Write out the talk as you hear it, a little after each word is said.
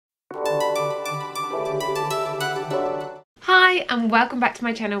Hi and welcome back to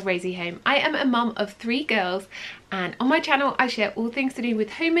my channel Rosie Home. I am a mum of 3 girls and on my channel I share all things to do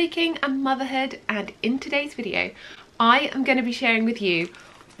with homemaking and motherhood, and in today's video I am going to be sharing with you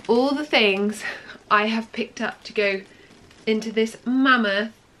all the things I have picked up to go into this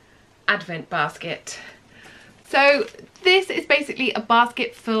mammoth advent basket. So this is basically a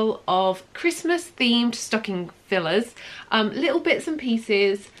basket full of Christmas themed stocking fillers, little bits and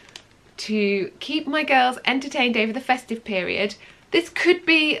pieces to keep my girls entertained over the festive period. This could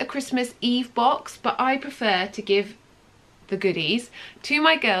be a Christmas Eve box, but I prefer to give the goodies to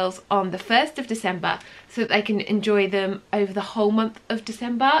my girls on the 1st of December so that they can enjoy them over the whole month of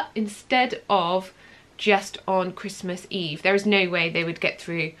December instead of just on Christmas Eve. There is no way they would get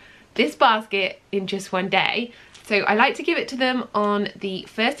through this basket in just one day. So I like to give it to them on the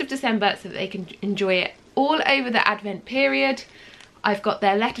 1st of December so that they can enjoy it all over the Advent period. I've got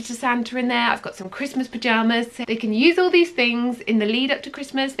their letter to Santa in there, I've got some Christmas pyjamas, so they can use all these things in the lead up to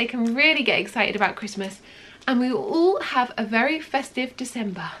Christmas. They can really get excited about Christmas and we will all have a very festive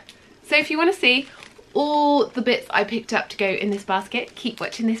December. So if you want to see all the bits I picked up to go in this basket, keep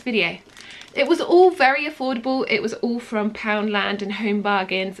watching this video. It was all very affordable. It was all from Poundland and Home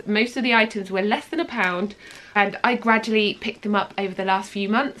Bargains. Most of the items were less than £1 and I gradually picked them up over the last few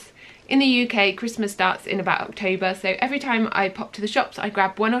months. In the UK, Christmas starts in about October, so every time I pop to the shops I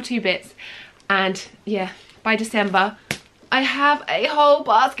grab 1 or 2 bits, and yeah, by December I have a whole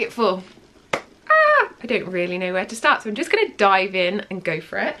basket full. I don't really know where to start, so I'm just going to dive in and go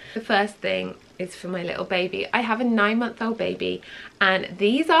for it. The first thing is for my little baby. I have a 9-month-old baby and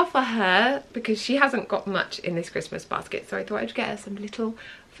these are for her because she hasn't got much in this Christmas basket, so I thought I'd get her some little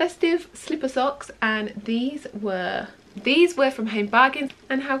festive slipper socks, and these were from Home Bargains.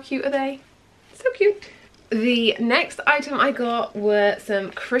 And how cute are they? So cute. The next item I got were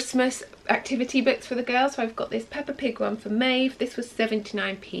some Christmas activity books for the girls. So I've got this Peppa Pig one for Maeve. This was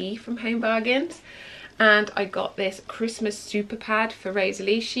 79p from Home Bargains. And I got this Christmas super pad for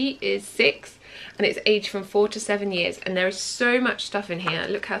Rosalie. She is 6 and it's aged from 4 to 7 years. And there is so much stuff in here.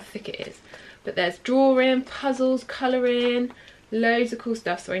 Look how thick it is. But there's drawing, puzzles, colouring, loads of cool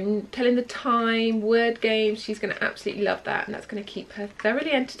stuff. So I'm telling the time, word games. She's going to absolutely love that, and that's going to keep her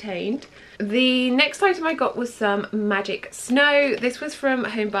thoroughly entertained. The next item I got was some magic snow. This was from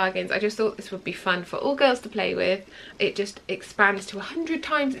Home Bargains. I just thought this would be fun for all girls to play with. It just expands to 100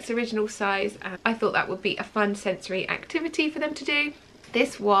 times its original size, and I thought that would be a fun sensory activity for them to do.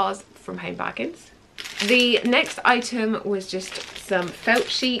 This was from Home Bargains. The next item was just some felt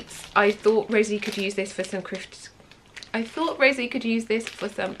sheets. I thought Rosie could use this for some Christmas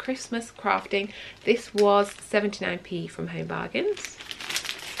crafting. This was 79p from Home Bargains.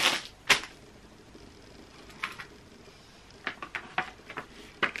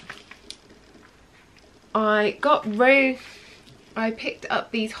 I picked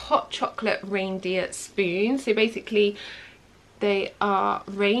up these hot chocolate reindeer spoons. So basically they are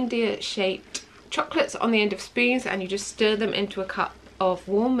reindeer shaped chocolates on the end of spoons, and you just stir them into a cup of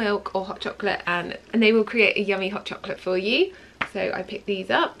warm milk or hot chocolate and they will create a yummy hot chocolate for you. So I picked these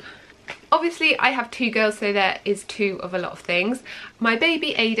up. Obviously I have 2 girls, so there is 2 of a lot of things. My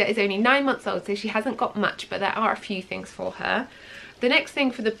baby Ada is only 9 months old, so she hasn't got much, but there are a few things for her. The next thing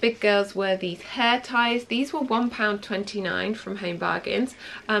for the big girls were these hair ties. These were £1.29 from Home Bargains.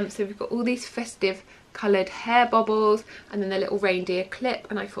 So we've got all these festive coloured hair bobbles and then the little reindeer clip,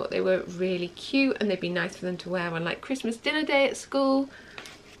 and I thought they were really cute and they'd be nice for them to wear on like Christmas dinner day at school.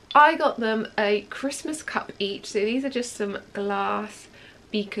 I got them a Christmas cup each, so these are just some glass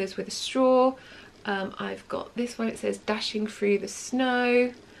beakers with a straw. I've got this one, it says Dashing Through the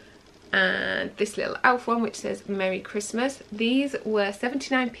Snow, and this little elf one which says Merry Christmas. These were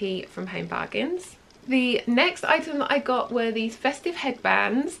 79p from Home Bargains. The next item that I got were these festive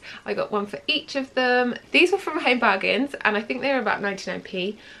headbands. I got one for each of them. These were from Home Bargains and I think they were about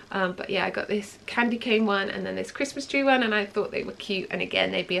 99p. But yeah, I got this candy cane one and then this Christmas tree one, and I thought they were cute, and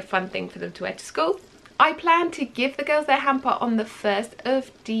again they'd be a fun thing for them to wear to school. I plan to give the girls their hamper on the 1st of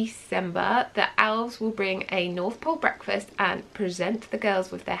December. The elves will bring a North Pole breakfast and present the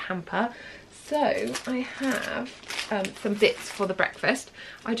girls with their hamper. So I have some bits for the breakfast.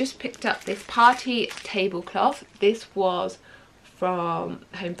 I just picked up this party tablecloth. This was from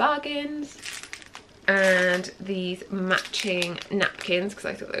Home Bargains, and these matching napkins because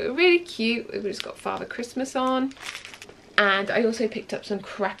I thought they were really cute. We've just got Father Christmas on. And I also picked up some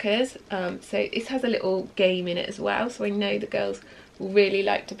crackers. So this has a little game in it as well, so I know the girls will really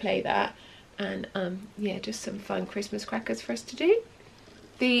like to play that. And yeah, just some fun Christmas crackers for us to do.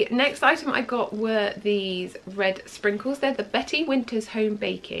 The next item I got were these red sprinkles. They're the Betty Winter's Home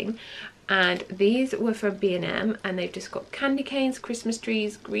Baking, and these were from B&M, and they've just got candy canes, Christmas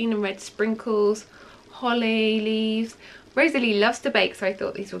trees, green and red sprinkles, holly leaves. Rosalie loves to bake, so I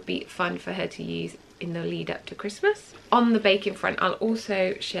thought these would be fun for her to use in the lead up to Christmas. On the baking front, I'll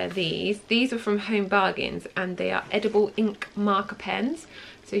also share these. These are from Home Bargains, and they are edible ink marker pens,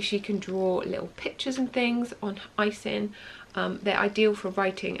 so she can draw little pictures and things on icing. They're ideal for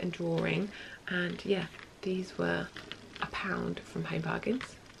writing and drawing, and yeah, these were £1 from Home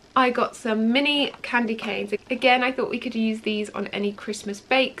Bargains. I got some mini candy canes. Again, I thought we could use these on any Christmas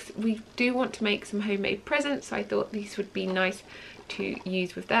bakes. We do want to make some homemade presents, so I thought these would be nice to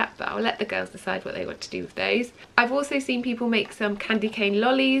use with that, but I'll let the girls decide what they want to do with those. I've also seen people make some candy cane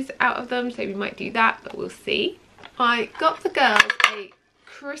lollies out of them, so we might do that, but we'll see. I got the girls a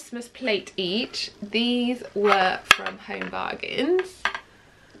Christmas plate each. These were from Home Bargains,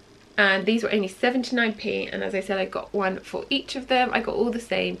 and these were only 79p, and as I said, I got one for each of them. I got all the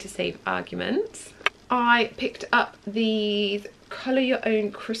same to save arguments. I picked up these colour your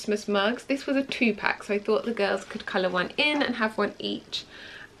own Christmas mugs. This was a 2-pack, so I thought the girls could colour one in and have one each,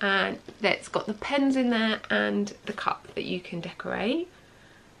 and it's got the pens in there and the cup that you can decorate.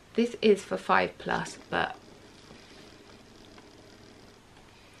 This is for 5+, but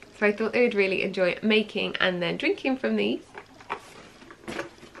so I thought they would really enjoy making and then drinking from these.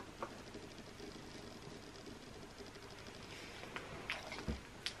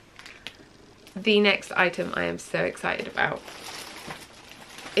 The next item I am so excited about.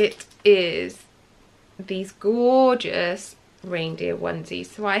 It is these gorgeous reindeer onesies.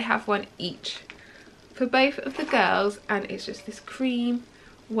 So I have one each for both of the girls, and it's just this cream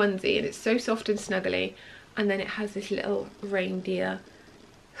onesie, and it's so soft and snuggly, and then it has this little reindeer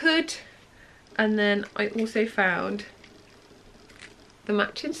hood, and then I also found the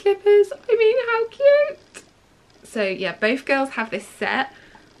matching slippers. I mean, how cute. So yeah, both girls have this set.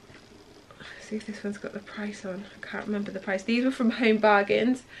 See if this one's got the price on. I can't remember the price. These were from Home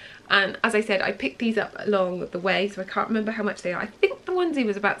Bargains, and as I said, I picked these up along the way, so I can't remember how much they are. I think the onesie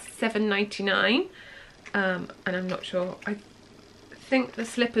was about £7.99, and I'm not sure. I think the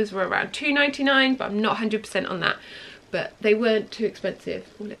slippers were around £2.99, but I'm not 100% on that. But they weren't too expensive.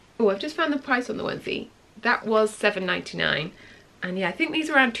 Oh, I've just found the price on the onesie. That was £7.99, and yeah, I think these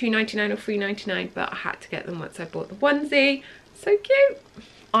are around £2.99 or £3.99, but I had to get them once I bought the onesie. So cute.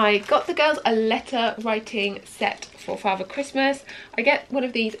 I got the girls a letter writing set for Father Christmas. I get one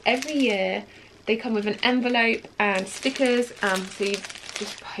of these every year. They come with an envelope and stickers, so you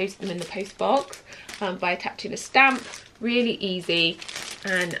just post them in the post box by attaching a stamp. Really easy,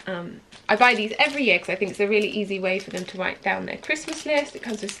 and I buy these every year because I think it's a really easy way for them to write down their Christmas list. It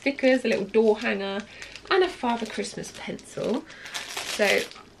comes with stickers, a little door hanger, and a Father Christmas pencil. So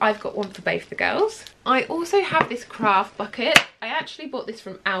I've got one for both the girls. I also have this craft bucket. I actually bought this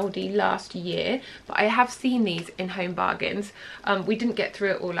from Aldi last year, but I have seen these in Home Bargains. We didn't get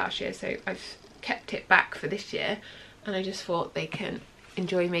through it all last year, so I've kept it back for this year, and I just thought they can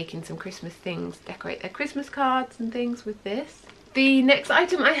enjoy making some Christmas things, decorate their Christmas cards and things with this. The next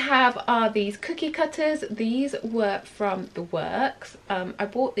item I have are these cookie cutters. These were from The Works. I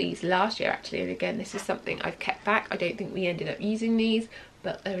bought these last year actually, and again, this is something I've kept back. I don't think we ended up using these,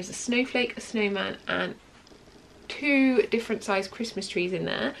 but there is a snowflake, a snowman, and 2 different sized Christmas trees in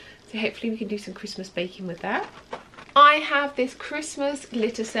there. So hopefully we can do some Christmas baking with that. I have this Christmas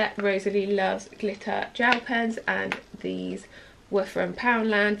glitter set. Rosalie loves glitter gel pens, and these were from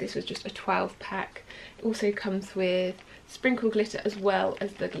Poundland. This was just a 12-pack. It also comes with sprinkle glitter as well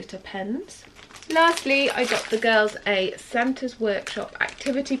as the glitter pens. Lastly, I got the girls a Santa's Workshop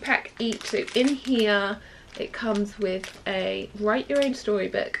activity pack each. So in here it comes with a write your own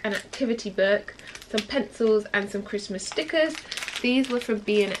storybook, an activity book, some pencils and some Christmas stickers. These were from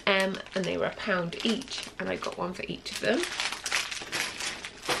B&M and they were £1 each, and I got one for each of them.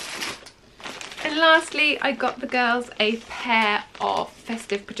 And lastly, I got the girls a pair of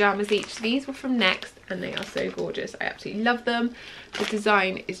festive pyjamas each. These were from Next and they are so gorgeous. I absolutely love them. The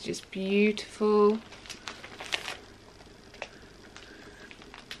design is just beautiful.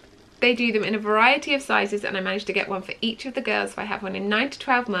 They do them in a variety of sizes, and I managed to get one for each of the girls. So I have one in 9 to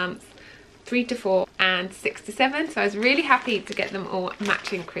 12 months, 3 to 4 and 6 to 7. So I was really happy to get them all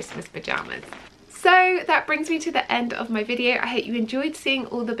matching Christmas pyjamas. So that brings me to the end of my video. I hope you enjoyed seeing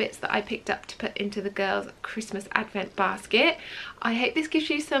all the bits that I picked up to put into the girls' Christmas advent basket. I hope this gives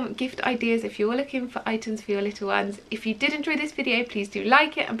you some gift ideas if you're looking for items for your little ones. If you did enjoy this video, please do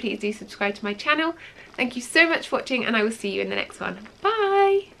like it and please do subscribe to my channel. Thank you so much for watching, and I will see you in the next one.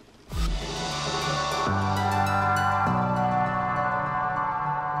 Bye!